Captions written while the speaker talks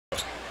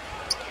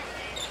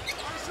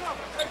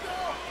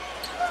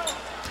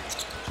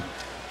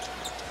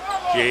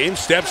James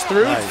steps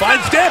through,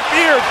 finds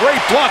Dampier.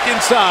 Great block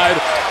inside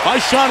by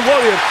Sean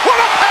Williams. What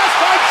a pass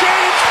by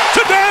James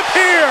to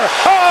Dampier!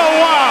 Oh,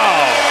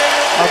 wow!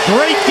 A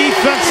great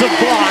defensive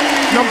block,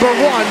 number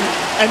one,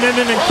 and then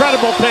an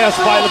incredible pass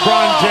by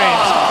LeBron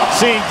James,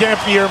 seeing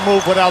Dampier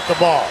move without the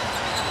ball.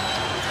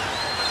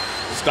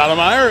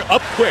 Stoudemire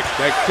up quick.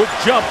 That quick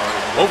jump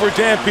over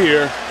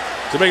Dampier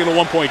to make it a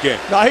one-point game.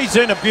 Now he's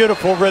in a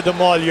beautiful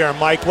rhythm all year,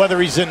 Mike. Whether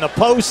he's in the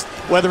post,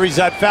 whether he's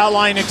at foul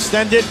line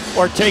extended,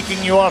 or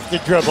taking you off the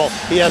dribble,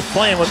 he has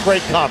playing with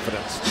great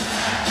confidence.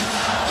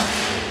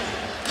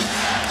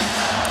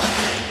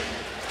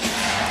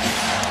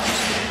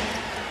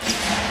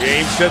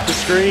 James set the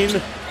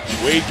screen.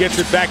 Wade gets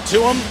it back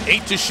to him.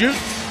 8 to shoot.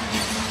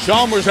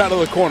 Chalmers out of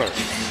the corner.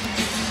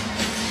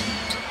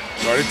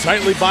 Guarded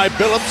tightly by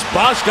Billups.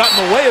 Bosch got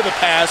in the way of the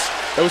pass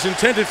that was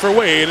intended for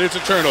Wade, and it's a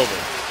turnover.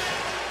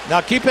 Now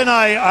keep an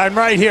eye on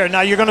right here.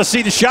 Now you're going to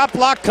see the shot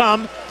block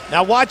come.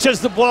 Now watch as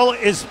the ball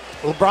is,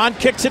 LeBron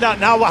kicks it out.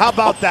 Now how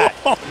about that?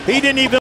 He didn't even